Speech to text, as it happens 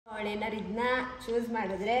ಅವಳೇನಾರು ಇದನ್ನ ಚೂಸ್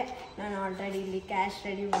ಮಾಡಿದ್ರೆ ನಾನು ಆಲ್ರೆಡಿ ಇಲ್ಲಿ ಕ್ಯಾಶ್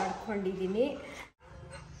ರೆಡಿ ಮಾಡ್ಕೊಂಡಿದ್ದೀನಿ.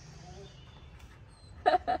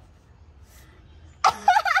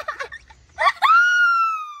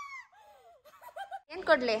 ಏನು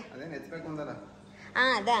ಕೊಡ್ಲಿ?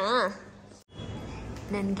 ಅದಾ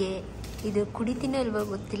ನನಗೆ ಇದು ಕುಡಿತೀನೋ ಇಲ್ವೋ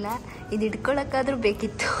ಗೊತ್ತಿಲ್ಲ, ಇದು ಇಟ್ಕೊಳಕ್ಕಾದ್ರೂ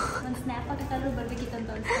ಬೇಕಿತ್ತು.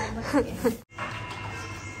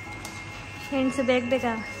 ಹೆಣ್ಸು ಬೇಗ ಬೇಗ.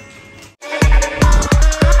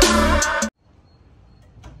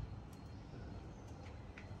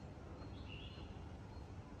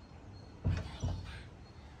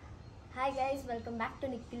 Hi guys, welcome back to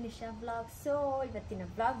Nikhil Nisha vlog. So ಇವತ್ತಿನ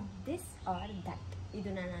ವ್ಲಾಗ್ ದಿಸ್ ಆರ್ ದಟ್.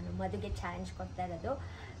 ಇದನ್ನ ನಾನು ಮದುಗೆ ಚಾಲೆಂಜ್ ಕೊಡ್ತಾ ಇರೋದು.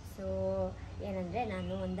 ಸೊ ಏನಂದರೆ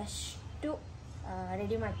ನಾನು ಒಂದಷ್ಟು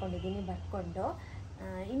ರೆಡಿ ಮಾಡ್ಕೊಂಡಿದ್ದೀನಿ ಬರ್ಕೊಂಡು,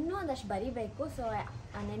 ಇನ್ನೂ ಒಂದಷ್ಟು ಬರಿಬೇಕು. ಸೊ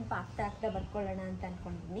ನೆನಪು ಆಗ್ತಾ ಬರ್ಕೊಳ್ಳೋಣ ಅಂತ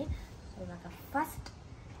ಅಂದ್ಕೊಂಡಿದ್ದೀನಿ. ಸೊ ಇವಾಗ ಫಸ್ಟ್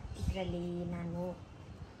ಇದರಲ್ಲಿ ನಾನು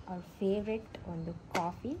ಅವ್ರ ಫೇವ್ರೆಟ್ ಒಂದು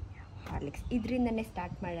ಕಾಫಿ ಹಾರ್ಲಿಕ್ಸ್ ಇದರಿಂದನೇ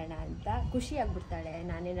ಸ್ಟಾರ್ಟ್ ಮಾಡೋಣ ಅಂತ. ಖುಷಿ ಆಗ್ಬಿಡ್ತಾಳೆ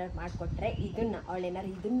ನಾನೇನಾದ್ರು ಮಾಡಿಕೊಟ್ರೆ.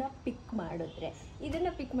 ಅವಳೇನಾದ್ರು ಇದನ್ನು ಪಿಕ್ ಮಾಡಿದ್ರೆ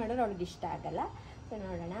ಅವಳಿಗೆ ಇಷ್ಟ ಆಗಲ್ಲ. ಸೊ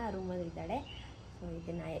ನೋಡೋಣ, ರೂಮಲ್ಲಿ ಇದ್ದಾಳೆ. ಸೊ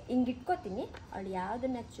ಇದನ್ನು ಹಿಂಗೆ ಇಟ್ಕೋತೀನಿ, ಅವಳು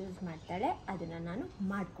ಯಾವುದನ್ನು ಚೂಸ್ ಮಾಡ್ತಾಳೆ ಅದನ್ನು ನಾನು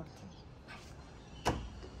ಮಾಡಿಕೊಡ್ತೀನಿ.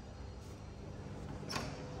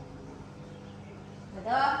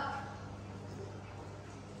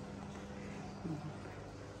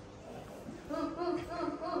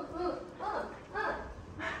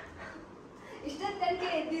 ಇಷ್ಟೊತ್ತನಕ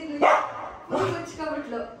ಎದ್ದಿರ್ಲಿಲ್ಲ,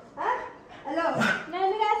 ಮುಚ್ಕೊಬಿಟ್ಲು. ಹಲೋ,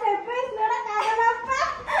 ನನಗೆ ಸರ್ಪ್ರೈಸ್ ನೋಡಕ್ಕಾಗಲ್ಲಪ್ಪ.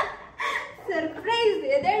 ಸರ್ಪ್ರೈಸ್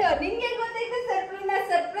ಎದೇಳು, ನಿಂಗೆ ಗೊತ್ತಾಯ್ತು ಸರ್ಪ್ರೈಸ್? ನಾ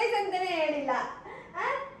ಸರ್ಪ್ರೈಸ್ ಅಂತಾನೆ ಹೇಳಿಲ್ಲ.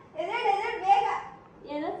 ಎದೇಳು ಬೇಗ.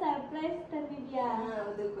 ಏನೋ ಸರ್ಪ್ರೈಸ್ ತಂದಿದ್ಯಾ?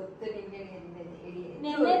 ಹೌದು, ಗೊತ್ತು ನಿಂಗೆ.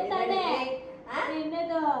 ನೆನ್ನೆ ತಾನೆ?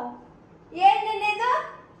 ನೆನ್ನೆದು ಏನ್? ನೆನ್ನೆದು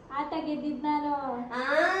ಆಟ ಗೆದ್ದಿದ್ ನಾನು.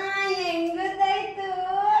 ಹೆಂಗ್ ಗೊತ್ತಾಯ್ತು?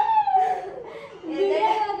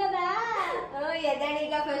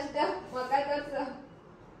 ಎದಣೀಗ ಫಸ್ಟ್ ಮುಖ ತೋರ್ಸು.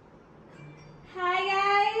 Hi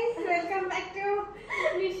guys, welcome back to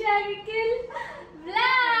Nisha Nikhil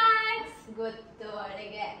vlogs. ಗೊತ್ತು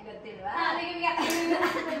ಅವಳಿಗೆ, ಗೊತ್ತಿಲ್ವಾ?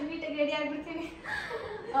 ರೆಡಿ ಆಗ್ಬಿಡ್ತೀನಿ.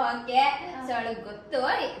 ಓಕೆ, ಸೊ ಅವಳಿಗೆ ಗೊತ್ತು.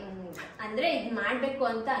 ಅಂದ್ರೆ ಇದು ಮಾಡ್ಬೇಕು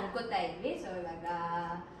ಅಂತ ಅನ್ಕೋತಾ ಇದ್ವಿ. ಸೊ ಇವಾಗ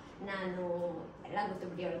ನಾನು ಎಲ್ಲ ಗೊತ್ತು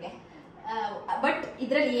ಬಿಡಿ ಅವಳಿಗೆ. ಬಟ್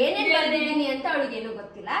ಇದ್ರಲ್ಲಿ ಏನೇನು ಬರ್ದಿದ್ದೀನಿ ಅಂತ ಅವಳಿಗೇನು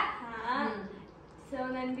ಗೊತ್ತಿಲ್ಲ. ಸೊ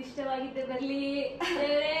ನನ್ಗೆ ಇಷ್ಟವಾಗಿದ್ದೆ ಬರ್ಲಿ.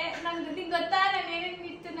 ನನ್ ಜೊತೆ ಗೊತ್ತಾ ನಾನು ಏನೇನ್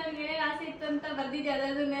ಇತ್ತು, ನನ್ಗೆ ಏನೇನ್ ಆಸೆ ಇತ್ತು ಅಂತ ಬರ್ದಿದ್ದೆ.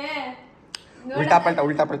 ಅದನ್ನೇ ಉಲ್ಟಾ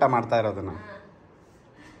ಪಲ್ಟಾ ಮಾಡ್ತಾ ಇರೋದನ್ನ.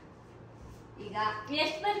 ಈಗ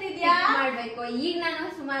ಎಷ್ಟ್ ಬರ್ದಿದ್ಯಾ ಮಾಡ್ಬೇಕು. ಈಗ ನಾನು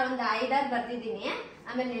ಸುಮಾರು ಒಂದು 5-6 ಬರ್ದಿದ್ದೀನಿ.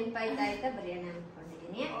 ಆಮೇಲೆ ನೆನಪಾಯ್ತಾ ಬರೆಯೋಣ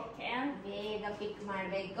ಅನ್ಕೊಂಡಿದೀನಿ. ಬೇಗ ಪಿಕ್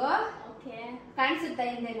ಮಾಡ್ಬೇಕು. ಕಾಣಿಸುತ್ತಾ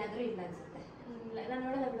ಹಿಂದೇನಾದ್ರೂ? ಇಲ್ಲ ಅನ್ಸುತ್ತೆ. ನಾನು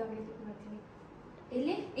ನೋಡೋದು ಪಿಕ್ ಮಾಡ್ತೀನಿ.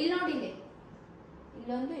 ಇಲ್ಲಿ ನೋಡಿ,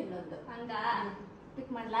 ಇಲ್ಲೊಂದು ಹಂಗ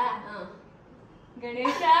ಪಿಕ್ ಮಾಡ್ಲಾ?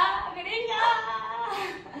 ಗಣೇಶ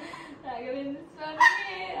ರಾಘವೇಂದ್ರ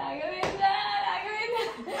ಸ್ವಾಮಿ, ರಾಘವೇಂದ್ರ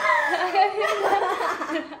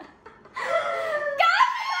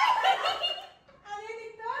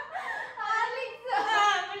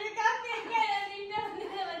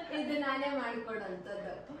ಇದು ನಾನೇ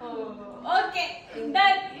ಮಾಡಿಕೊಡುವಂಥದ್ದು. ಓಕೆ,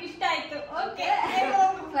 ಇಷ್ಟ ಆಯ್ತು. ಓಕೆ,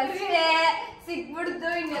 ಫಸ್ಟೇ ಸಿಕ್ಬಿಡ್ತು.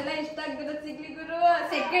 ಇನ್ನೆಲ್ಲ ಇಷ್ಟ ಆಗ್ತದೆ ಸಿಗ್ಲಿ ಗುರು.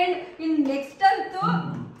 ಸೆಕೆಂಡ್ ಇನ್ ನೆಕ್ಸ್ಟ್ ಅಂತೂ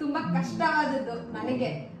ತುಂಬಾ ಕಷ್ಟವಾದದ್ದು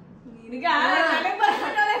ನನಗೆ.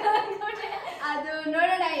 ಅದು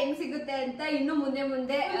ನೋಡೋಣ ಹೆಂಗ್ ಸಿಗುತ್ತೆ ಅಂತ. ಇನ್ನು ಮುಂದೆ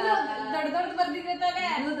ದೊಡ್ಡ ಬರ್ದಿದ್ರೆ ತಾನೆ,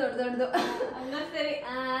 ಇನ್ನೂ ದೊಡ್ಡದು. ಸರಿ,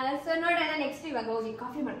 ಸೊ ನೋಡೋಣ ನೆಕ್ಸ್ಟ್. ಇವಾಗ ಹೋಗಿ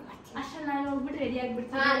ಕಾಫಿ ಮಾಡ್ಕೊಡ್ತೀನಿ. ಅಷ್ಟೇ ನಾನು ಹೋಗ್ಬಿಟ್ಟು ರೆಡಿ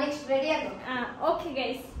ಆಗ್ಬಿಡ್ತೀನಿ. ನೆಕ್ಸ್ಟ್ ರೆಡಿ ಆಗು. ಓಕೆ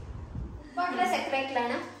ಗೈಸ್, ಸಕ್ಕರೆ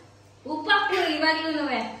ಹಾಕ್ಲಣ, ಉಪ್ಪು ಹಾಕ್ಲು ಇವಾಗ್ಲೂ.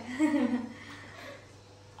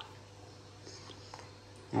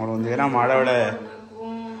 ಒಂದೇನೋ ಮಾಡೋಳೆ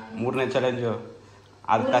 3ನೇ ಚಾಲೆಂಜು.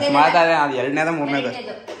 ಅದು ಅಕಸ್ಮಾತ್ ಅದೇ ಅದು 2ನೇದು 3ನೇದು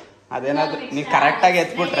ಅದೇನಾದ್ರು ನೀ ಕರೆಕ್ಟ್ ಆಗಿ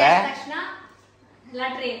ಎತ್ಬಿಟ್ರೆ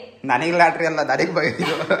ನನಗೆ ಲಾಟ್ರಿ ಅಲ್ಲ, ನನಗೆ ಬೈದು.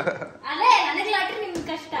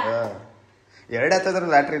 2 ಎತ್ತಿದ್ರು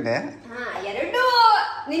ಲಾಟ್ರಿನೇ. 2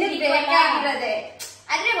 ನಿನಗೆ ಬೇಕಾಗಿರೋದೆ.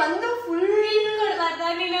 ಆದ್ರೆ ಒಂದು ಫುಲ್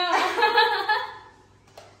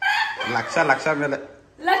ಲಕ್ಷ ಮೇಲೆ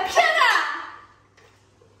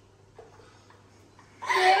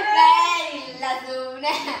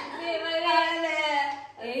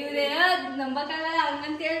ನಂಬಕ್ಕಾಗಲ್ಲ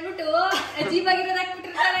ಹಂಗಂತ ಹೇಳ್ಬಿಟ್ಟು ಅಜೀಬಾಗಿರೋದು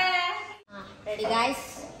ಹಾಕ್ಬಿಟ್ಟಿರ್ತಾರೆ. ರೆಡಿ ಗಾಯ್ಸ್,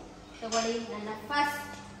 ತಗೊಳ್ಳಿ ನನ್ನ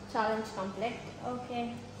first challenge complete. Okay,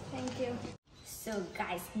 thank you. So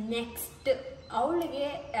guys, next ಅವಳಿಗೆ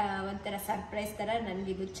ಒಂಥರ ಸರ್ಪ್ರೈಸ್ ಥರ,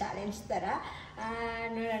 ನನಗಿದು ಚಾಲೆಂಜ್ ಥರ.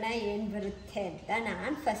 ನೋಡೋಣ ಏನು ಬರುತ್ತೆ ಅಂತ.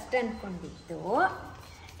 ನಾನು ಫಸ್ಟ್ ಅಂದ್ಕೊಂಡಿದ್ದು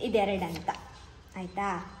ಇದೆರಡು ಅಂತ, ಆಯಿತಾ?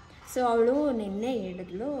 ಸೊ ಅವಳು ನಿನ್ನೆ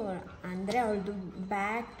ಹೇಳಿದ್ಲು, ಅಂದರೆ ಅವಳದು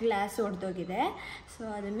ಬ್ಯಾಕ್ ಗ್ಲಾಸ್ ಒಡೆದೋಗಿದೆ, ಸೊ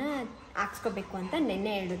ಅದನ್ನು ಹಾಕ್ಸ್ಕೋಬೇಕು ಅಂತ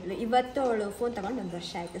ನಿನ್ನೆ ಹೇಳಿದ್ಲು. ಇವತ್ತು ಅವಳು ಫೋನ್ ತೊಗೊಂಡು 1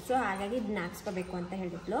 ವರ್ಷ ಆಯಿತು, ಸೊ ಹಾಗಾಗಿ ಇದನ್ನ ಹಾಕ್ಸ್ಕೋಬೇಕು ಅಂತ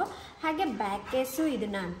ಹೇಳಿದ್ಲು. ಹಾಗೆ ಬ್ಯಾಕ್ ಕೇಸು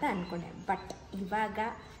ಇದನ್ನು ಅಂತ ಅಂದ್ಕೊಂಡೆ, ಬಟ್ ಇವಾಗ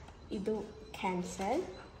ಇದು ಕ್ಯಾನ್ಸಲ್,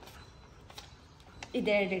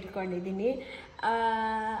 ಇದೆರಡು ಇಟ್ಕೊಂಡಿದ್ದೀನಿ.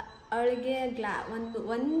 ಅವಳಿಗೆ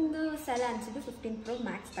ಒಂದು ಸಲ ಅನಿಸಿದ್ದು 15 Pro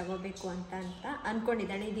Max ತಗೋಬೇಕು ಅಂತ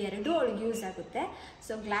ಅಂದ್ಕೊಂಡಿದ್ದಾಳೆ. ಇದು ಎರಡೂ ಅವಳಿಗೆ ಯೂಸ್ ಆಗುತ್ತೆ.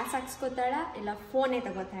 ಸೊ ಗ್ಲಾಸ್ ಹಾಕ್ಸ್ಕೋತಾಳ ಇಲ್ಲ ಫೋನೇ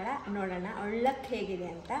ತಗೋತಾಳ, ನೋಡೋಣ ಅವಳಕ್ಕೆ ಹೇಗಿದೆ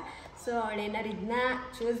ಅಂತ. ಸೊ ಅವಳೇನಾರು ಇದನ್ನ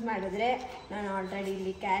ಚೂಸ್ ಮಾಡಿದ್ರೆ ನಾನು ಆಲ್ರೆಡಿ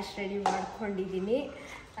ಇಲ್ಲಿ ಕ್ಯಾಶ್ ರೆಡಿ ಮಾಡ್ಕೊಂಡಿದ್ದೀನಿ.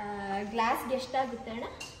 ಗ್ಲಾಸ್ಗೆ ಎಷ್ಟಾಗುತ್ತೆ ಅಣ್ಣ?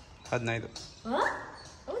 15.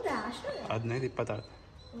 ಹೌದಾ? ಅಷ್ಟು 15, 26.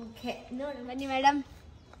 ಓಕೆ, ನೋಡಿ ಬನ್ನಿ ಮೇಡಮ್.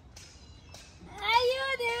 ಅಯ್ಯೋ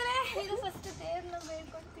ದೇವ್ರೆ, ಇದು ಫಸ್ಟ್ ದೇವ್ರನ್ನ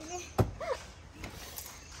ಬೇಡ್ಕೊಡ್ತೀನಿ.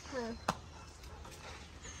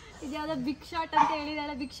 ಇದು ಯಾವ್ದೋ ಬಿಗ್ ಶಾಟ್ ಅಂತ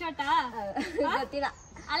ಹೇಳಿದಾಳೆ. ಬಿಗ್ ಶಾಟಾ? ಗೊತ್ತಿಲ್ಲ.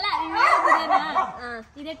 ಅಲ್ಲ,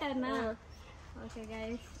 ಇದೇ ಟರ್ನ. ಓಕೆ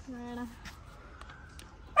ಗೈಸ್, ನೋಡೋಣ.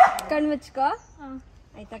 ಕಣ್ಣು ಮುಚ್ಕೋ.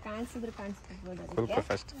 ಆಯ್ತಾ? ಕಾಣಿಸಿದ್ರು ಕಾಣಿಸ್ತಿರ್ಬೋದು ಅದಕ್ಕೆ.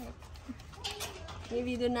 ನೀವು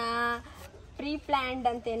ಇದನ್ನ ಪ್ರೀ ಪ್ಲ್ಯಾಂಡ್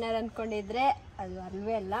ಅಂತ ಏನಾರು ಅನ್ಕೊಂಡಿದ್ರೆ ಅದು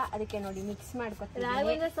ಅಲ್ವೇ ಅಲ್ಲ. ಅದಕ್ಕೆ ನೋಡಿ ಮಿಕ್ಸ್ ಮಾಡ್ಕೊತೀನಿ.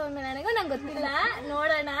 ರಾಘವೇಂದ್ರ ಸ್ವಾಮಿ ನನಗೂ ನಂಗೆ ಗೊತ್ತಿಲ್ಲ,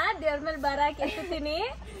 ನೋಡೋಣ. ದೇವ್ರ ಮೇಲೆ ಬರಕ್ಕೆ ಎತ್ತುತ್ತೀನಿ.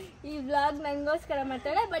 ಈ ವ್ಲಾಗ್ ನಂಗೋಸ್ಕರ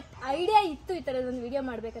ಮಾಡ್ತಾಳೆ. ಬಟ್ ಐಡಿಯಾ ಇತ್ತು ಈ ಥರದ ಒಂದು ವಿಡಿಯೋ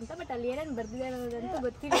ಮಾಡ್ಬೇಕಂತ, ಬಟ್ ಅಲ್ಲಿ ಏನೇನು ಬರ್ದಿದೆ ಅನ್ನೋದಂತೂ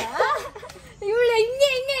ಗೊತ್ತಿಲ್ಲ. ಇವಳು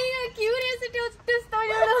ಹಿಂಗೆ ಕ್ಯೂರಿಯಾಸಿಟಿ ಹುಟ್ಟಿಸ್ತಾವ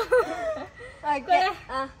ಇವಳು.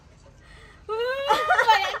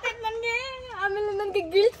 ನನಗೆ ಆಮೇಲೆ ನನಗೆ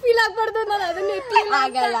ಗಿಲ್ಟ್ ಫೀಲ್ ಆಗ್ಬಾರ್ದು, ನಾನು ಅದನ್ನ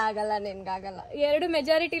ಆಗಲ್ಲ ನಿನ್ಗಾಗಲ್ಲ. 2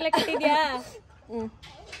 ಮೆಜಾರಿಟಿ ಎಲ್ಲ ಕಟ್ಟಿದ್ಯಾ?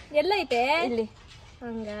 ಎಲ್ಲೈತೆ ಇಲ್ಲಿ?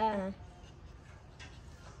 ಹಂಗ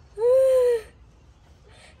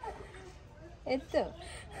ಎತ್ತು.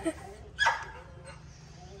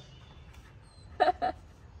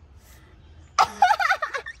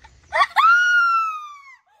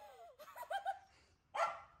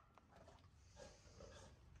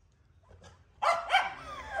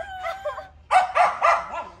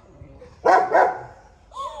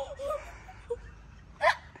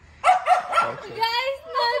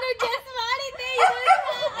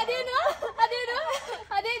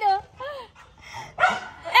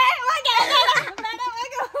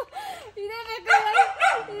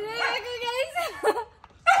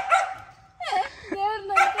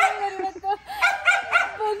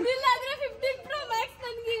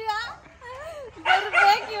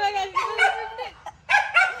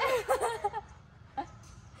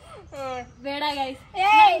 ಬೇಡ ಗೈಸ್,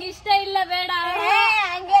 ನಂಗೆ ಇಷ್ಟ ಇಲ್ಲ. ಬೇಡ,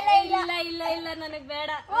 ಇಲ್ಲ ನನಗ್ ಬೇಡ,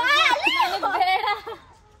 ಬೇಡ.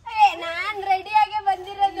 ನಾನ್ ರೆಡಿಯಾಗೆ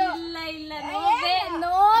ಬಂದಿರೋದು. ಇಲ್ಲ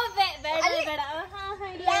ನೋ ಬೇಡ.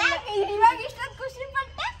 ಇವಾಗ ಇಷ್ಟೊಂದು ಖುಷಿ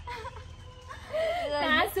ಪಟ್ಟೆ.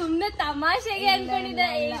 ನಾನ್ ಸುಮ್ನೆ ತಮಾಷೆಗೆ ಅನ್ಕೊಂಡಿದ್ದೆ.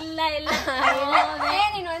 ಇಲ್ಲ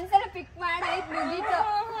ನೀನ್ ಒಂದ್ಸಲ ಪಿಕ್ ಮಾಡಾಯ್ತು, ಮುಗೀತು.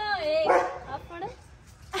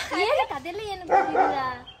 ಅದೆಲ್ಲ ಏನು ಬಂದಿದ್ದೀರಾ?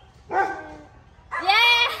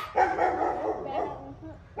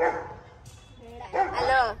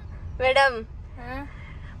 ಹಲೋ ಮೇಡಮ್,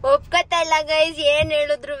 ಒಪ್ಕೊತಾ ಇಲ್ಲ ಗೈಸ್, ಏನ್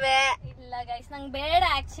ಹೇಳಿದ್ರು. ಇಲ್ಲ ಗೈಸ್, ನಂಗೆ ಬೇಡ.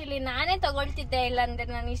 ಆಕ್ಚುಲಿ ನಾನೇ ತಗೊಳ್ತಿದ್ದೆ, ಇಲ್ಲ ಅಂದ್ರೆ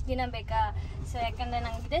ನಾನು ಇಷ್ಟ ದಿನ ಬೇಕಾ. ಸೊ ಯಾಕಂದ್ರೆ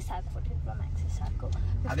ನಂಗಿದೆ ಸಾಕು, 14 Pro Max ಸಾಕು.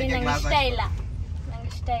 ನಂಗೆ ಇಷ್ಟ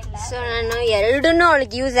ಇಲ್ಲ. ಸೊ ನಾನು ಎರಡನ್ನೂ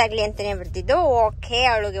ಅವಳಿಗೆ ಯೂಸ್ ಆಗ್ಲಿ ಅಂತಾನೆ ಬರ್ತಿದ್ದು. ಓಕೆ,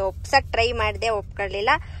 ಅವಳಿಗೆ ಒಪ್ಸಕ್ ಟ್ರೈ ಮಾಡಿದೆ,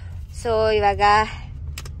 ಒಪ್ಕೊಳ್ಳಿಲ್ಲ. ಸೊ ಇವಾಗ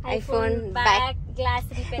ಐಫೋನ್ ಬ್ಯಾಕ್ ಗ್ಲಾಸ್.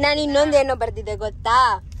 ನಾನು ಇನ್ನೊಂದೇನೋ ಬರ್ದಿದ್ದೆ ಗೊತ್ತಾ?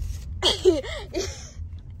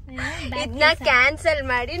 ಇದನ್ನ ಕ್ಯಾನ್ಸಲ್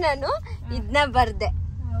ಮಾಡಿ ನಾನು ಇದನ್ನ ಬರ್ದೆ.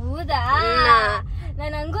 ಹೌದಾ?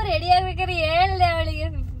 ನಾನು ಹಂಗೂ ರೆಡಿ ಆಗ್ಬೇಕಾದ್ರೆ ಹೇಳ್ದೆ ಅವಳಿಗೆ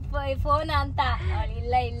ಫೋನ್ ಅಂತ. ಅವಳು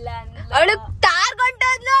ಇಲ್ಲ ಅವಳು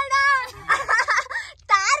ತಾರ್ಗೊಂಡೋದ್ ನೋಡ,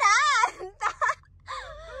 ತಾರ ಅಂತ.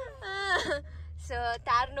 ಸೊ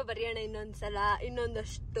ತಾರ್ನು ಬರೆಯೋಣ ಇನ್ನೊಂದ್ಸಲ,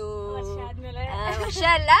 ಇನ್ನೊಂದಷ್ಟು ವರ್ಷ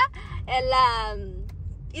ಅಲ್ಲ, ಎಲ್ಲ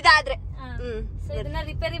ಇದಾದ್ರೆ. ಇದನ್ನ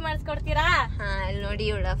ರಿಪೇರಿ ಮಾಡಿಸ್ಕೊಡ್ತೀರಾ? ಇಲ್ಲಿ ನೋಡಿ,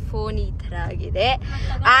 ಇವಳ ಫೋನ್ ಈ ತರ ಆಗಿದೆ.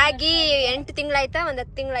 ಆಗಿ 8 ತಿಂಗಳಾಯ್ತಾ,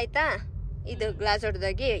 10 ತಿಂಗಳಾಯ್ತಾ ಇದು ಗ್ಲಾಸ್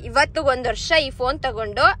ಹೊಡೆದೋಗಿ. ಇವತ್ತು 1 ವರ್ಷ ಈ ಫೋನ್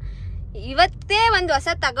ತಗೊಂಡು, ಇವತ್ತೇ ಒಂದು ಹೊಸ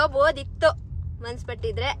ತಗೋಬೋದಿತ್ತು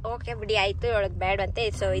ಮನ್ಸ್ಪಟ್ಟಿದ್ರೆ. ಓಕೆ ಬಿಡಿ, ಆಯ್ತು, ಇವಳಗ್ ಬೇಡವಂತೆ.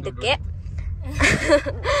 ಸೊ ಇದಕ್ಕೆ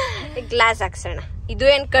ಗ್ಲಾಸ್ ಹಾಕ್ಸೋಣ. ಇದು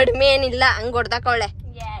ಏನ್ ಕಡಿಮೆ ಏನಿಲ್ಲ, ಹಂಗ್ ಹೊಡ್ದಾಕೊಳ್ಳೆ.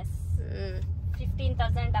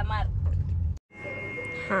 15,000 ಅಮಾರ್.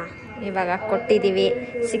 ಇವಾಗ ಕೊಟ್ಟಿದ್ದೀವಿ.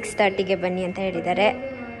 6:30ಗೆ ಬನ್ನಿ ಅಂತ ಹೇಳಿದ್ದಾರೆ.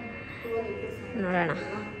 ನೋಡೋಣ.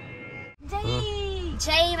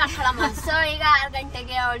 ಜೈ ಮಕ್ಕಳಮ್ಮ. ಸೊ ಈಗ 6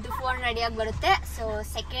 ಗಂಟೆಗೆ ಅವಳದು ಫೋನ್ ರೆಡಿಯಾಗಿ ಬರುತ್ತೆ. ಸೊ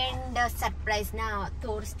ಸೆಕೆಂಡ್ ಸರ್ಪ್ರೈಸ್ ನ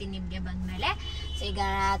ತೋರಿಸ್ತೀನಿ ನಿಮ್ಗೆ ಬಂದ್ಮೇಲೆ. ಸೊ ಈಗ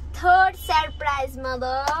 3rd ಸರ್ಪ್ರೈಸ್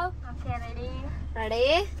ಮದು. Ready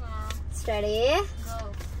study.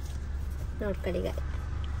 ನೋಡ್ಕೊಳ್ಳಿ,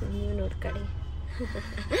 ನೀವು ನೋಡ್ಕೊಳ್ಳಿ.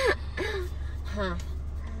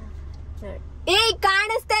 ಏಯ್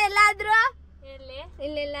ಕಾಣಿಸ್ತಾ ಎಲ್ಲಾದ್ರೂ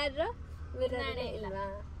ಇಲ್ಲೆಲ್ಲಾದ್ರೂ ಇಲ್ವಾ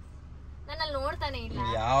ನಾನು ಅಲ್ಲಿ ನೋಡ್ತಾನೆ ಇಲ್ಲ.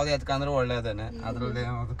 ಯಾವ್ದು ಎತ್ಕಂದ್ರೂ ಒಳ್ಳೇದೇನೆ, ಅದ್ರಲ್ಲಿ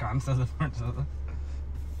ಕಾಣಿಸೋದು ಮಾಡ್ಸೋದು.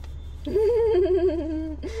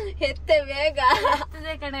 ಎತ್ತೆ ಬೇಗ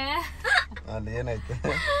ಕಣೆ. ಅಲ್ಲಿ ಏನೈತೆ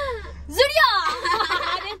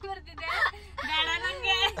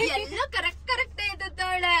ಎಲ್ಲೂ ಕರೆಕ್ಟ್ ಇದು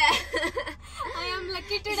ತೋಳೆ.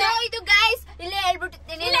 ಇದು ಗೈಸ್ ಇಲ್ಲೇ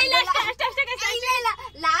ಹೇಳ್ಬಿಟ್ಟಿದ್ದೀನಿ.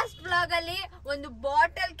 ಲಾಸ್ಟ್ ಬ್ಲಾಗ್ ಅಲ್ಲಿ ಒಂದು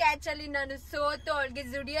ಬಾಟಲ್ ಕ್ಯಾಚ್ ಅಲ್ಲಿ ನಾನು ಸೋತು ಅವಳಿಗೆ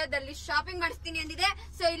ಜುಡಿಯೋದಲ್ಲಿ ಶಾಪಿಂಗ್ ಮಾಡಿಸ್ತೀನಿ ಅಂದಿದೆ.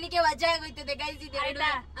 ಸೊ ಇಲ್ಲಿಗೆ ವಜಾ ಆಗೋಯ್ತದೆ ಗೈಸ್. ಇದು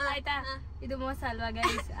ಆಯ್ತಾ? ಇದು ಮೋಸ ಅಲ್ವಾ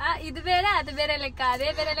ಗೈಸ್? ಇದು ಬೇರೆ ಅದು ಬೇರೆ ಲೆಕ್ಕ, ಅದೇ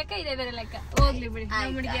ಬೇರೆ ಲೆಕ್ಕ ಇದೇ ಬೇರೆ ಲೆಕ್ಕ. ಹೋಗ್ಲಿ ಬಿಡಿ,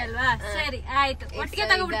 ಹುಡುಗಿ ಅಲ್ವಾ? ಸರಿ ಆಯ್ತು, ಒಟ್ಟಿಗೆ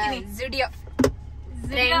ತಗೋಬಿಡ್ತೀನಿ ಜುಡಿಯೋ.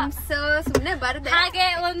 ಸುಮ್ನೆ ಬರ್ದೆ. ಹಾಗೆ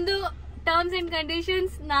ಒಂದು ಟರ್ಮ್ಸ್ ಅಂಡ್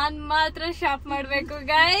ಕಂಡೀಷನ್ಸ್, ನಾನ್ ಮಾತ್ರ ಶಾಪ್ ಮಾಡ್ಬೇಕು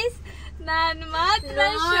ಗೈಸ್. ನಾನು ಮಾತ್ರ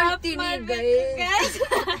ಶಾಪ್ ಮಾಡ್ಬೇಕು guys.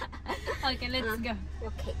 Okay, let's go.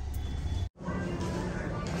 Okay,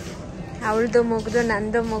 ಅವಳದು ಮುಗ್ದು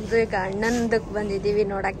ನಂದು ಮುಗ್ದು ಈಗ ಅಣ್ಣಂದಕ್ಕೆ ಬಂದಿದ್ದೀವಿ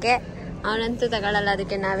ನೋಡಕ್ಕೆ. ಅವನಂತೂ ತಗೊಳಲ್ಲ,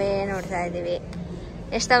 ಅದಕ್ಕೆ ನಾವೇ ನೋಡ್ತಾ ಇದ್ದೀವಿ.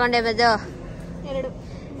 ಎಷ್ಟು ತಗೊಂಡೆ ಬದು? 2.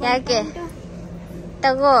 ಯಾಕೆ?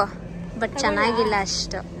 ತಗೋ, ಬಟ್ ಚೆನ್ನಾಗಿಲ್ಲ,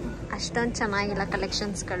 ಅಷ್ಟೊಂದು ಚೆನ್ನಾಗಿಲ್ಲ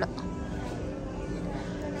ಕಲೆಕ್ಷನ್ಸ್ಗಳು.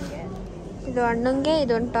 ಇದು ಅಣ್ಣಂಗೆ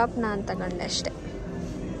ಇದೊಂದು ಟಾಪ್ ನಾನು ತಗೊಂಡೆ ಅಷ್ಟೆ.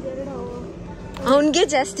 ಅವನಿಗೆ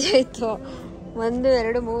ಜಾಸ್ತಿ ಆಯ್ತು. 1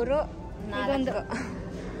 2 3 4.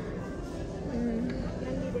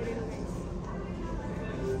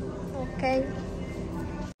 Okay,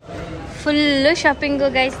 full shopping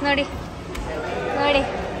guys. ನೋಡಿ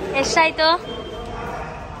ಎಷ್ಟಾಯ್ತು?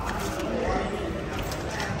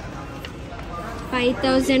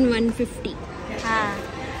 5150.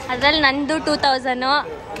 ಅದ್ರಲ್ಲಿ ನಂದು 2000,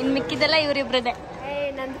 ಇನ್ನು ಮಿಕ್ಕಿದೆಲ್ಲ ಇವರಿಬ್ರದೆ.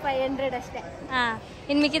 ನಂದು 500 ಅಷ್ಟೇ.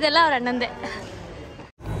 ಇನ್ನು ಮಿಕ್ಕಿದೆಲ್ಲ ಅವ್ರ ಅಣ್ಣಂದೆ.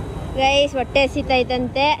 ಗೈಸ್, ಹೊಟ್ಟೆ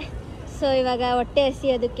ಹಸಿತೈತಂತೆ. ಸೊ ಇವಾಗ ಹೊಟ್ಟೆ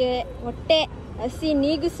ಹಸಿ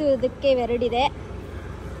ನೀಗಿಸುವುದಕ್ಕೆ ಇವೆರಡಿದೆ.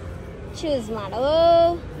 ಚೂಸ್ ಮಾಡು.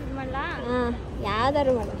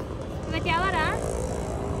 ಯಾವ್ದಾರು ಮಾಡು. ಇವತ್ತು ಯಾವಾರ?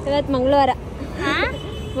 ಇವತ್ತು ಮಂಗಳವಾರ.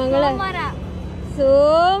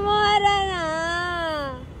 ಸೋಮವಾರನಾ?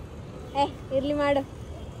 ಇರ್ಲಿ ಮಾಡು.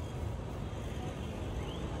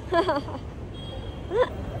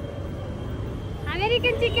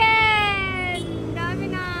 ಅಮೆರಿಕನ್ ಚಿಕನ್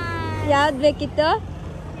ಯಾವ್ದು ಬೇಕಿತ್ತು?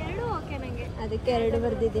 2 ಓಕೆ ನಂಗೆ. ಅದಕ್ಕೆ 2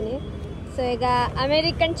 ಬರ್ದಿದ್ದೀನಿ. ಸೊ ಈಗ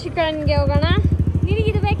ಅಮೆರಿಕನ್ ಚಿಕನ್ಗೆ ಹೋಗೋಣ.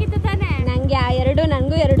 ನಿನಗಿದು ಬೇಕಿತ್ತು ತಾನೇ? ನಂಗೆ ಆ 2,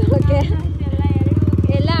 ನನಗೂ 2 ಓಕೆ.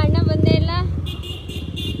 ಎಲ್ಲ ಅಣ್ಣ ಬಂದೇ ಇಲ್ಲ.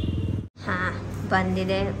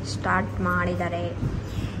 ಬಂದಿದೆ, ಸ್ಟಾರ್ಟ್ ಮಾಡಿದ್ದಾರೆ.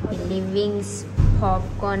 ಇಲ್ಲಿ ವಿಂಗ್ಸ್,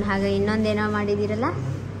 ಪಾಪ್ಕಾರ್ನ್, ಹಾಗೆ ಇನ್ನೊಂದೇನೋ ಮಾಡಿದ್ದೀರಲ್ಲ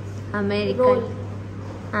ಅಮೇರಿಕನ್.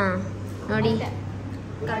 ನೋಡಿ,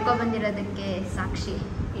 ಕರ್ಕೊಬಂದಿರೋದಕ್ಕೆ ಸಾಕ್ಷಿ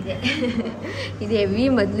ಇದೆ. ಇದು ಹೆವಿ.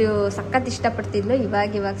 ಮೊದಲು ಸಖತ್ ಇಷ್ಟಪಡ್ತಿದ್ಲು,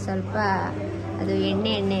 ಇವಾಗ ಸ್ವಲ್ಪ ಅದು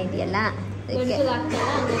ಎಣ್ಣೆ ಇದೆಯಲ್ಲ ಅದಕ್ಕೆ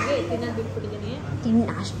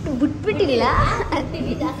ಅಷ್ಟು ಬಿಟ್ಬಿಟ್ಟಿಲ್ಲ,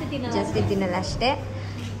 ಜಾಸ್ತಿ ತಿನ್ನಲ್ಲ ಅಷ್ಟೇ.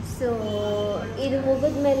 ಸೊ ಇದು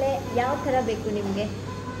ಮುಗಿದ್ಮೇಲೆ ಯಾವ ಥರ ಬೇಕು ನಿಮಗೆ?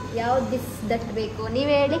 ಯಾವ ದಟ್ ಬೇಕು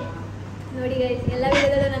ನೀವೇ ಹೇಳಿ. ನೋಡಿ ಗೈಸ್, ಎಲ್ಲ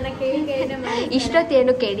ವಿಡಿಯೋದಲ್ಲೂ ನನ್ನ ಕೇಳಿ ಮಾಡಿ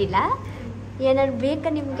ಇಷ್ಟೊತ್ತೇನು ಕೇಳಿಲ್ಲ, ಏನಾದ್ರು ಬೇಕಾ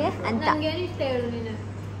ನಿಮಗೆ ಅಂತ. ಏನು ಇಷ್ಟ ಹೇಳು ನೀನು?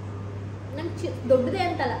 ನಂಗೆ ದೊಡ್ಡದೇ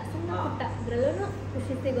ಅಂತಲ್ಲ, ಸಣ್ಣ ಪುಟ್ಟ ಅದ್ರಲ್ಲೂ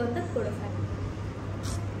ಖುಷಿ ಸಿಗೋಂತ ಕೊಡು ಸಾಕು.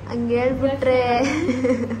 ಹಂಗೆ ಹೇಳ್ಬಿಟ್ರೆ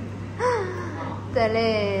ತಲೆ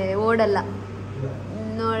ಓಡಲ್ಲ.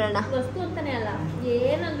 ನೋಡೋಣ. ವಸ್ತು ಅಂತಾನೆ ಅಲ್ಲ,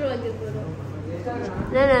 ಏನಾದ್ರೂ ಆಗಿರ್ಬೋದು.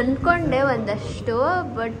 ನಾನು ಅನ್ಕೊಂಡೆ ಒಂದಷ್ಟು,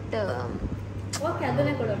 ಬಟ್ ಓಕೆ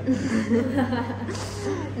ಅದನ್ನೇ ಕೊಡು.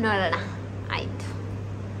 ನೋಡೋಣ, ಆಯ್ತು.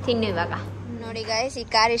 ತಿನ್ನು ಇವಾಗ. ನೋಡಿ ಗಾಯ್ಸ್, ಈ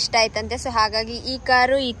ಕಾರ್ ಇಷ್ಟ ಆಯ್ತಂತೆ. ಸೊ ಹಾಗಾಗಿ ಈ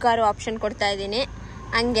ಕಾರು ಆಪ್ಷನ್ ಕೊಡ್ತಾ ಇದ್ದೀನಿ.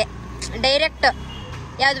 ಹಂಗೆ ಡೈರೆಕ್ಟ್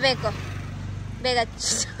ಯಾವ್ದು ಬೇಕು ಬೇಗ.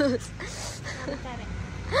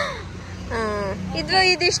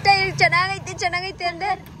 ಇದಿಷ್ಟ ಚೆನ್ನಾಗೈತೆ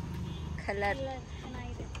ಅಂದ್ರೆ ಕಲರ್.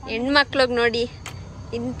 ಹೆಣ್ಮಕ್ಳಿಗೆ ನೋಡಿ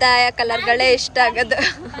ಇಂಥ ಕಲರ್ಗಳೇ ಇಷ್ಟ ಆಗೋದು.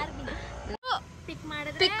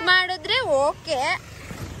 ಪಿಕ್ ಮಾಡಿದ್ರೆ ಓಕೆ.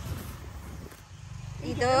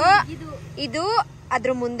 ಇದು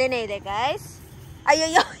ಅದ್ರ ಮುಂದೆನೆ ಇದೆ ಗಾಯ್ಸ್.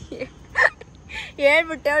 ಅಯ್ಯಯ್ಯೋ,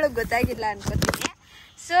 ಹೇಳ್ಬಿಟ್ಟೆ, ಅವಳಿಗೆ ಗೊತ್ತಾಗಿಲ್ಲ ಅನ್ಕೋತೀನಿ.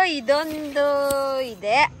 ಸೊ ಇದೊಂದು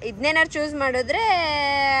ಇದೆ. ಇದನ್ನೇನಾರು ಚೂಸ್ ಮಾಡಿದ್ರೆ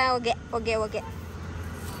ಓಕೆ.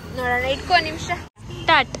 ನೋಡೋಣ, ಇಟ್ಕೋ ನಿಮಿಷ.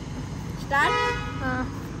 ಸ್ಟಾರ್ಟ್.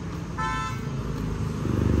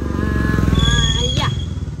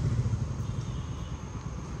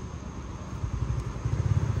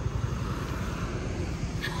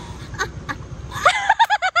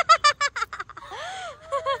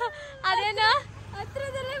 ಅದೇನೋ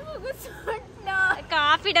ಹತ್ರದಲ್ಲೇ ಮುಗಿಸ್ಬಿಟ್ಟು.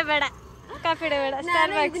 ಕಾಫಿ ಬೇಡ.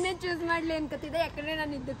 ಇದನ್ನೇ ಚೂಸ್ ಮಾಡ್ಲಿ ಅನ್ಕೋತಿದ್ದೆ, ಯಾಕಂದ್ರೆ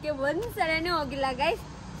ನಾನು ಇದಕ್ಕೆ ಒಂದ್ಸಲನೂ ಹೋಗಿಲ್ಲ ಗೈಸ್.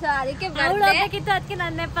 ಸೊ ಅದಕ್ಕೆ ಹೋಗ್ಬೇಕಿತ್ತು, ಅದಕ್ಕೆ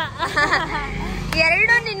ನನ್ನೆಪ್ಪ.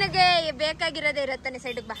 ಎರಡು ನಿನಗೆ ಬೇಕಾಗಿರೋದೇ ಇರತ್ತಾನೆ.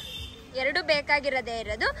 ಸೈಡಿಗೆ ಬಾ. ಎರಡು ಬೇಕಾಗಿರೋದೇ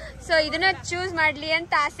ಇರೋದು. ಸೊ ಇದನ್ನ ಚೂಸ್ ಮಾಡ್ಲಿ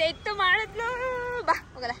ಅಂತ ಆಸೆ ಇತ್ತು, ಮಾಡಿದ್ಲು. ಬಾ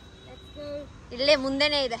ಹೋಗಲ್ಲ, ಇಲ್ಲೇ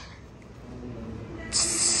ಮುಂದೆನೆ ಇದೆ.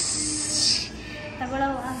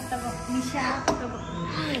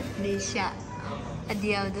 ನಿಶಾ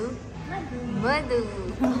ಅದ್ಯಾವುದು? ಮಧು.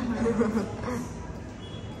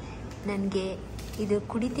 ನನಗೆ ಇದು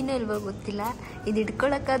ಕುಡಿತೀನೋ ಇಲ್ವೋ ಗೊತ್ತಿಲ್ಲ, ಇದು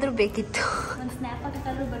ಇಟ್ಕೊಳಕ್ಕಾದ್ರೂ ಬೇಕಿತ್ತು.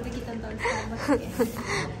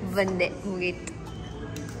 ಬಂದೆ, ಮುಗೀತು.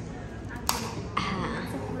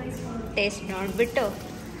 ಟೇಸ್ಟ್ ನೋಡ್ಬಿಟ್ಟು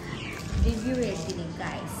ರಿವ್ಯೂ ಹೇಳ್ತೀನಿ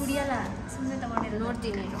ಗಾಯ್ಸ್. ಕುಡಿಯಲ್ಲ, ಸುಮ್ಮನೆ ತಗೊಂಡಿರೋ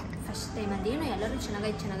ನೋಡ್ತೀನಿ ಫಸ್ಟ್ ಟೈಮ್. ಅದೇನು ಎಲ್ಲರೂ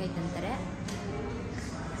ಚೆನ್ನಾಗೈತೆ ಅಂತಾರೆ.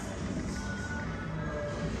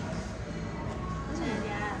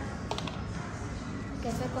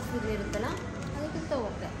 ಕೆಫೆ ಕಾಫಿ ಇರುತ್ತಲ್ಲ ಅದಕ್ಕಿಂತ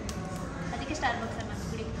ಓಕೆ. ಅದಕ್ಕೆ ಸ್ಟಾರ್ ಬಾಕ್ಸ್ ನಾನು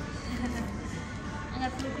ಕುಡಿ ಹಂಗೆ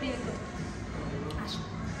ಫುಲ್ ಕುಡಿಬೇಕು.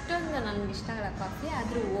 ಅಷ್ಟೊಂದು ನನಗೆ ಇಷ್ಟ ಆಗಲ್ಲ ಕಾಫಿ,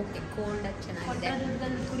 ಆದರೂ ಓಕೆ, ಕೋಲ್ಡಾಗಿ ಚೆನ್ನಾಗಿದೆ.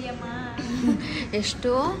 ಕುಡಿಯಮ್ಮ.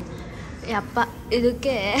 ಎಷ್ಟೋ ಯಪ್ಪ,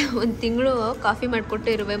 ಇದಕ್ಕೆ ಒಂದು ತಿಂಗಳು ಕಾಫಿ ಮಾಡಿಕೊಟ್ಟು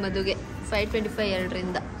ಇರುವೆ ಮದುಗೆ. 525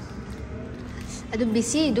 ಎರಡರಿಂದ. ಅದು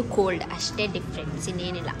ಬಿಸಿ, ಇದು ಕೋಲ್ಡ್, ಅಷ್ಟೇ ಡಿಫ್ರೆನ್ಸ್,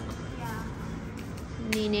 ಇನ್ನೇನಿಲ್ಲ.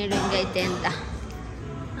 ನೀನು ಹೇಳು ಹೆಂಗೈತೆ ಅಂತ.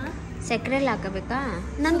 ಸಕ್ಕರೆ ಎಲ್ಲ ಹಾಕಬೇಕಾ?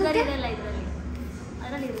 ನಂಗೆ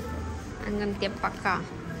ಅದರಲ್ಲಿ ಹಂಗಂತೆ ಪಕ್ಕ.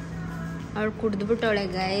 ಅವಳು ಕುಡಿದ್ಬಿಟ್ಟವಳೆ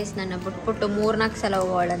ಗೈಸ್, ನನ್ನ ಬಿಟ್ಬಿಟ್ಟು 3-4 ಸಲ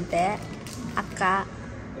ಹೋಗೋಳಂತೆ ಅಕ್ಕ.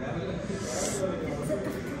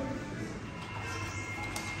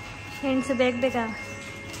 ಹೆಣ್ಸು ಬೇಗ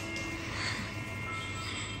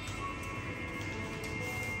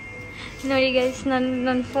ನೋಡಿ ಗೈಸ್,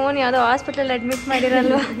 ನನ್ನ ಫೋನ್ ಯಾವುದೋ ಹಾಸ್ಪಿಟಲ್ ಅಡ್ಮಿಟ್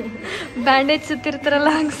ಮಾಡಿರಲ್ವ, ಬ್ಯಾಂಡೇಜ್ ಸುತ್ತಿರ್ತಾರಲ್ಲ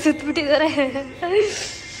ಹಂಗೆ ಸುತ್ತಬಿಟ್ಟಿದ್ದಾರೆ.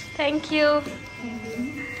 Thank you.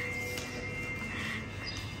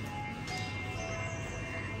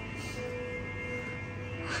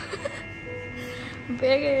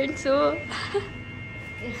 ಬೇಗ ಹೆಣ್ಸು.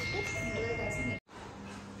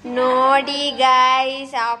 ನೋಡಿ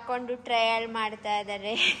ಗೈಸ್, ಹಾಕೊಂಡು ಟ್ರಯಲ್ ಮಾಡ್ತಾ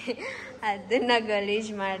ಇದ್ದಾರೆ. ಅದನ್ನ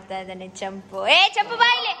ಗಲೀಜ್ ಮಾಡ್ತಾ ಇದ್ದಾನೆ ಚಂಪು. ಚಂಪು ಬಾ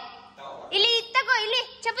ಇಲ್ಲಿ, ಇಲ್ಲಿ ತಗೋ, ಇಲ್ಲಿ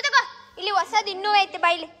ಚಂಪು ತಗೋ, ಇಲ್ಲಿ ಹೊಸದು ಇನ್ನೂ ಐತೆ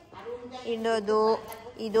ಬಾ ಇಲ್ಲಿ. ಇನ್ನೊಂದು,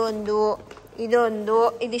 ಇದೊಂದು, ಇದೊಂದು,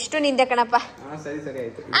 ಇದಿಷ್ಟು ನಿಂದೆ ಕಣಪ್ಪ.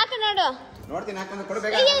 ಹಾಕ ನೋಡು.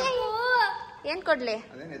 ಏನ್ ಕೊಡ್ಲಿ?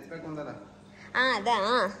 ಅದಾ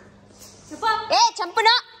ಚಂಪುನ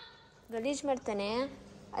ಗಲೀಜ್ ಮಾಡ್ತಾನೆ.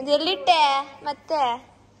 ಅದು ಎಲ್ಲಿಟ್ಟೆ ಮತ್ತೆ?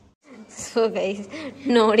 ಸೊ ಗೈಸ್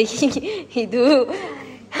ನೋಡಿ, ಇದು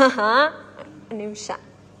ನಿಮಿಷ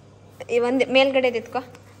ಒಂದು ಮೇಲ್ಗಡೆ ಎತ್ಕೋ.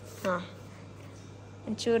 ಹಾಂ,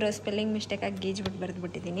 ಒಂಚೂರು ಸ್ಪೆಲ್ಲಿಂಗ್ ಮಿಸ್ಟೇಕ್ ಆಗಿ ಗೀಜ್ಬಿಟ್ಟು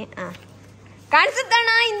ಬರೆದ್ಬಿಟ್ಟಿದ್ದೀನಿ. ಹಾಂ, ಕಾಣಿಸುತ್ತಣ್ಣ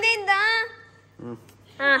ಹಿಂದೆಯಿಂದ.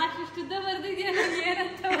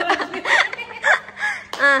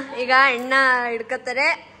 ಹಾಂ, ಈಗ ಅಣ್ಣ ಹಿಡ್ಕೊತಾರೆ,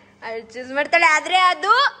 ಅವಳು ಚೂಸ್ ಮಾಡ್ತಾಳೆ. ಆದ್ರೆ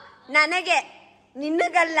ಅದು ನನಗೆ,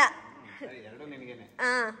 ನಿನ್ನಗಲ್ಲ.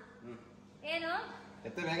 ಏನು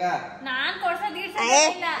ನಾನ್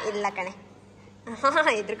ಇಲ್ಲ ಕಣೆ,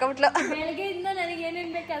 ಇದ್ರಕೊಂಬಿಟ್ಲು. ಬೆಳಗ್ಗೆಯಿಂದ ನನಗೆ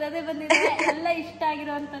ಏನೇನ್ ಬೇಕು ಅದೇ ಬಂದಿದೆ, ಎಲ್ಲ ಇಷ್ಟ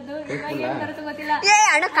ಆಗಿರೋಂಥದ್ದು. ಇವಾಗ ಏನ್ ಬರುತ್ತೋ ಗೊತ್ತಿಲ್ಲ.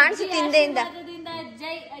 ಅಣ್ಣ ಕಾಣಿಸುತ್ತೆ ಹಿಂದೆಯಿಂದ.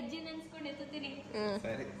 ಜೈ ಅಜ್ಜಿ ನೆನ್ಸ್ಕೊಂಡು ಎತ್ತುತ್ತೀನಿ.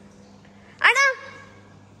 ಅಣ್ಣ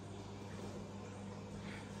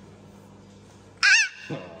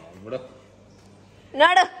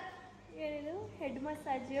ನೋಡು, ಹೇಳಿದು ಹೆಡ್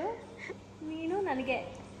ಮಸಾಜು. ನೀನು ನನಗೆ,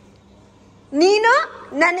 ನೀನು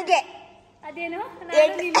ನನಗೆ. ಅದೇನು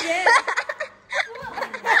ನಾನು ನಿಮ್ಗೆ.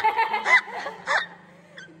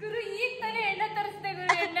 ಗುರು ಈಗ ತಾನೇ ಎಣ್ಣೆ ತರಿಸ್ದೆ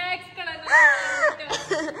ಗುರು, ಎಣ್ಣೆ ಹಾಕ್ಸ್ಕೊಳ್ಳೋಣ.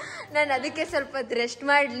 ನಾನು ಅದಕ್ಕೆ ಸ್ವಲ್ಪ ರೆಸ್ಟ್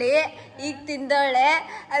ಮಾಡ್ಲಿ, ಈಗ ತಿಂದೋಳೆ,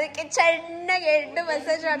 ಅದಕ್ಕೆ ಚೆನ್ನಾಗಿ ಎಣ್ಣೆ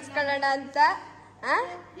ಮಸಾಜ್ ಮಾಡಿಸ್ಕೊಳ್ಳೋಣ ಅಂತ.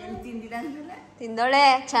 ತಿಂದೋಳೆ,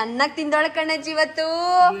 ಚೆನ್ನಾಗಿ ತಿಂದೋಳೆ ಕಣಜ್ಜಿ ಇವತ್ತು.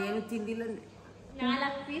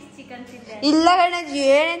 4 ಪೀಸ್ ಚಿಕನ್ ತಿಂದೆ. ಇಲ್ಲ ಕಣಜ್ಜಿ,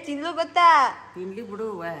 ಏನೇನ್ ತಿಂದ್ಲು ಗೊತ್ತಾ? ತಿನ್ಲಿ ಬಿಡು.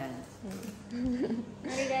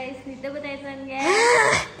 ನೋಡಿ ಗೈಸ್, ನಿದ್ದೆ ಗೊತ್ತಾಯ್ತು ನನಗೆ.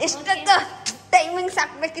 ಎಷ್ಟೊತ್ತು ಟೈಮಿಂಗ್ಸ್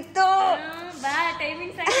ಹಾಕ್ಬೇಕಿತ್ತು. ಬಾ,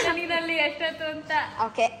 ಟೈಮಿಂಗ್ಸ್ ಹಾಕಿಲ್ಲ ನೀನಲ್ಲಿ ಎಷ್ಟೊತ್ತು ಅಂತ.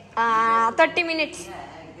 Okay, 30 minutes.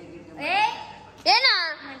 ಏನ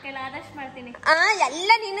ನನ್ನ ಕೈಲಿ ಆದಷ್ಟು ಮಾಡ್ತೀನಿ.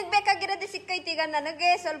 ಎಲ್ಲ ನಿನಗ್ ಬೇಕಾಗಿರೋದು ಸಿಕ್ಕೈತಿ, ಈಗ ನನಗೆ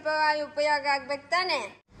ಸ್ವಲ್ಪ ಉಪಯೋಗ ಆಗ್ಬೇಕು ತಾನೆ.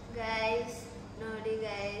 ಗೈಸ್ ನೋಡಿ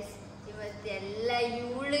ಗೈಸ್, ಇವತ್ತೆಲ್ಲ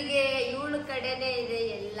ಇವಳು ಕಡೆನೆ ಇದೆ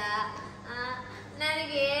ಎಲ್ಲ.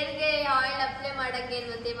 ನನಗೆ ಹೇರ್ಗೆ ಆಯಿಲ್ ಅಪ್ಲೈ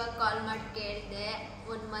ಮಾಡಂಗೇನು ಅಂತ ಇವಾಗ ಕಾಲ್ ಮಾಡಿ ಕೇಳಿದೆ.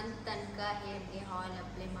 1 ಮಂತ್ ತನಕ ಹೇರ್ಗೆ ಆಯಿಲ್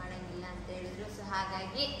ಅಪ್ಲೈ ಮಾಡಂಗಿಲ್ಲ ಅಂತ ಹೇಳಿದ್ರು. ಸೊ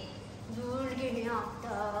ಹಾಗಾಗಿ ಇವಳಿಗೆ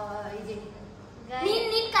ಹಾಕ್ತಾ ಇದ್ದೀನಿ.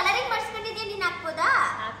 ನೀನ್ ಕಲರಿಂಗ್ ಮಾಡಿಸ್ಕೊಂಡಿದ್ಯಾ, ನೀನ್ ಹಾಕ್ಬೋದಾ?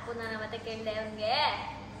 ಹಾಕ್ಬೋದು. ನಾನು ಅವತ್ತೆ ಕೇಳಿದೆ ಅವನ್ಗೆ.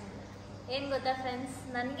 ಏನ್ ಗೊತ್ತಾ ಫ್ರೆಂಡ್ಸ್,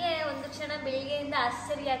 ನನಗೆ ಒಂದು ಕ್ಷಣ ಬೆಳಿಗ್ಗೆಯಿಂದ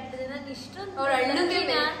ಆಶ್ಚರ್ಯ ಆಗ್ತದೆ. ನಾನು ಇಷ್ಟೊಂದು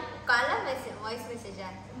ಕಾಲ message, voice message,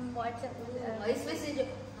 WhatsApp voice message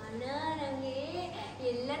ಅಣ್ಣ ನಂಗೆ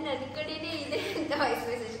ಎಲ್ಲ ನನ್ನ ಕಡೆನೇ ಇದೆ ಅಂತ ವಾಯ್ಸ್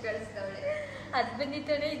ಮೆಸೇಜ್ ಕಳಿಸ್ತವಳೆ. ಅದು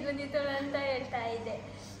ಬಂದಿತ್ತೋಳೆ ಇದು ಬಂದಿತ್ತೋಳೆ ಅಂತ ಹೇಳ್ತಾ ಇದ್ದೆ.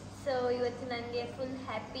 ಸೊ ಇವತ್ತು ನನಗೆ ಫುಲ್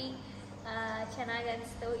ಹ್ಯಾಪಿ, ಚೆನ್ನಾಗಿ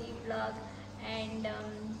ಅನಿಸ್ತು ಈ ಬ್ಲಾಗ್. ಆ್ಯಂಡ್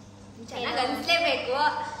ಚೆನ್ನಾಗಿ ಅನಿಸ್ಲೇಬೇಕು,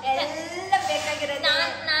 ಎಲ್ಲ ಬೇಕಾಗಿರೋದು.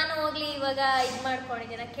 ನಾನು ಹೋಗ್ಲಿ ಇವಾಗ ಇದು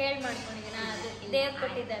ಮಾಡ್ಕೊಂಡಿದ್ದೀನ, ಕೇಳಿ ಮಾಡ್ಕೊಂಡಿದ್ದೀನ, ಅದು ದೇವ್ರು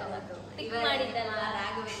ಕೊಟ್ಟಿದ್ದಲ್ವ, ಪಿಕ್ ಮಾಡಿದ್ದಲ್ವ,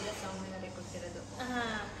 ರಾಘವೇಂದ್ರ ಸ್ವಾಮಿಯವರೇ ಕೊಟ್ಟಿರೋದು.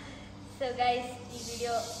 ಹಾಂ. ಸೊ ಗೈಸ್, ಈ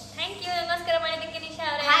ವಿಡಿಯೋ ಥ್ಯಾಂಕ್ ಯು, ನಮಸ್ಕಾರ ಮಾಡಿದ್ದಕ್ಕೆ ನಿಶಾ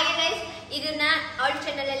ಅವರೇ. ಹಾಗೆ ಗೈಸ್, ಇದನ್ನ ಅವಳ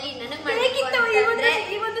ಚಾನಲಲ್ಲಿ ನನಗೆ ಮಾಡಬೇಕಿತ್ತು,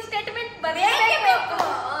 ಈ ಒಂದು ಸ್ಟೇಟ್ಮೆಂಟ್ ಬರಬೇಕು.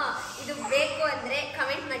 ಇದು ಬೇಕು ಅಂದರೆ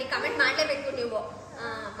ಕಮೆಂಟ್ ಮಾಡಿ, ಕಮೆಂಟ್ ಮಾಡಲೇಬೇಕು ನೀವು.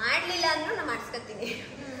 ಮಾಡಲಿಲ್ಲ ಅಂದ್ರೂ ನಾನು ಮಾಡಿಸ್ಕೊತೀನಿ.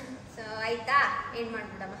 ಸೊ ಆಯ್ತಾ, ಏನು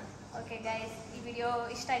ಮಾಡ್ಬಿಡಮ್ಮ. ಓಕೆ ಗೈಸ್, ಈ ವಿಡಿಯೋ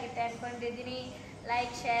ಇಷ್ಟ ಆಗುತ್ತೆ ಅಂದ್ಕೊಂಡಿದ್ದೀನಿ.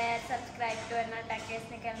 ಲೈಕ್, ಶೇರ್, ಸಬ್ಸ್ಕ್ರೈಬ್ ಟು ಎನ್ನ ಟ್ಯಾಕೇಸ್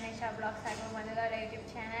ನಿಶಾ ಬ್ಲಾಗ್ಸ್ ಹಾಗೂ ಮಧುಗೌಡ ಯೂಟ್ಯೂಬ್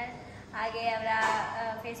ಚಾನಲ್. ಹಾಗೆ ಅವರ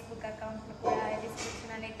ಫೇಸ್ಬುಕ್ ಅಕೌಂಟ್ನು ಕೂಡ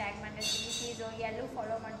ಡಿಸ್ಕ್ರಿಪ್ಷನಲ್ಲಿ ಟ್ಯಾಗ್ ಮಾಡಿರ್ತೀನಿ. ಪ್ಲೀಸ್ ಹೋಗಿ ಅಲ್ಲೂ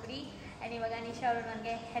ಫಾಲೋ ಮಾಡಿಬಿಡಿ. ಆ್ಯಂಡ್ ಇವಾಗ ನಿಶಾ ಅವರು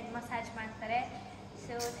ನನಗೆ ಹೆಡ್ ಮಸಾಜ್ ಮಾಡ್ತಾರೆ.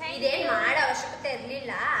 ಸೊ ಇದೇನು ಮಾಡೋ ಅವಶ್ಯಕತೆ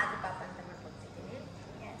ಇರಲಿಲ್ಲ, ಅದು ಪಾಪ ಅಂತ ಮಾಡ್ಕೊಡ್ತಿದ್ದೀನಿ.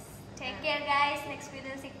 S, take care guys, next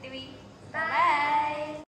video ಸಿಗ್ತೀವಿ. ಬಾಯ್.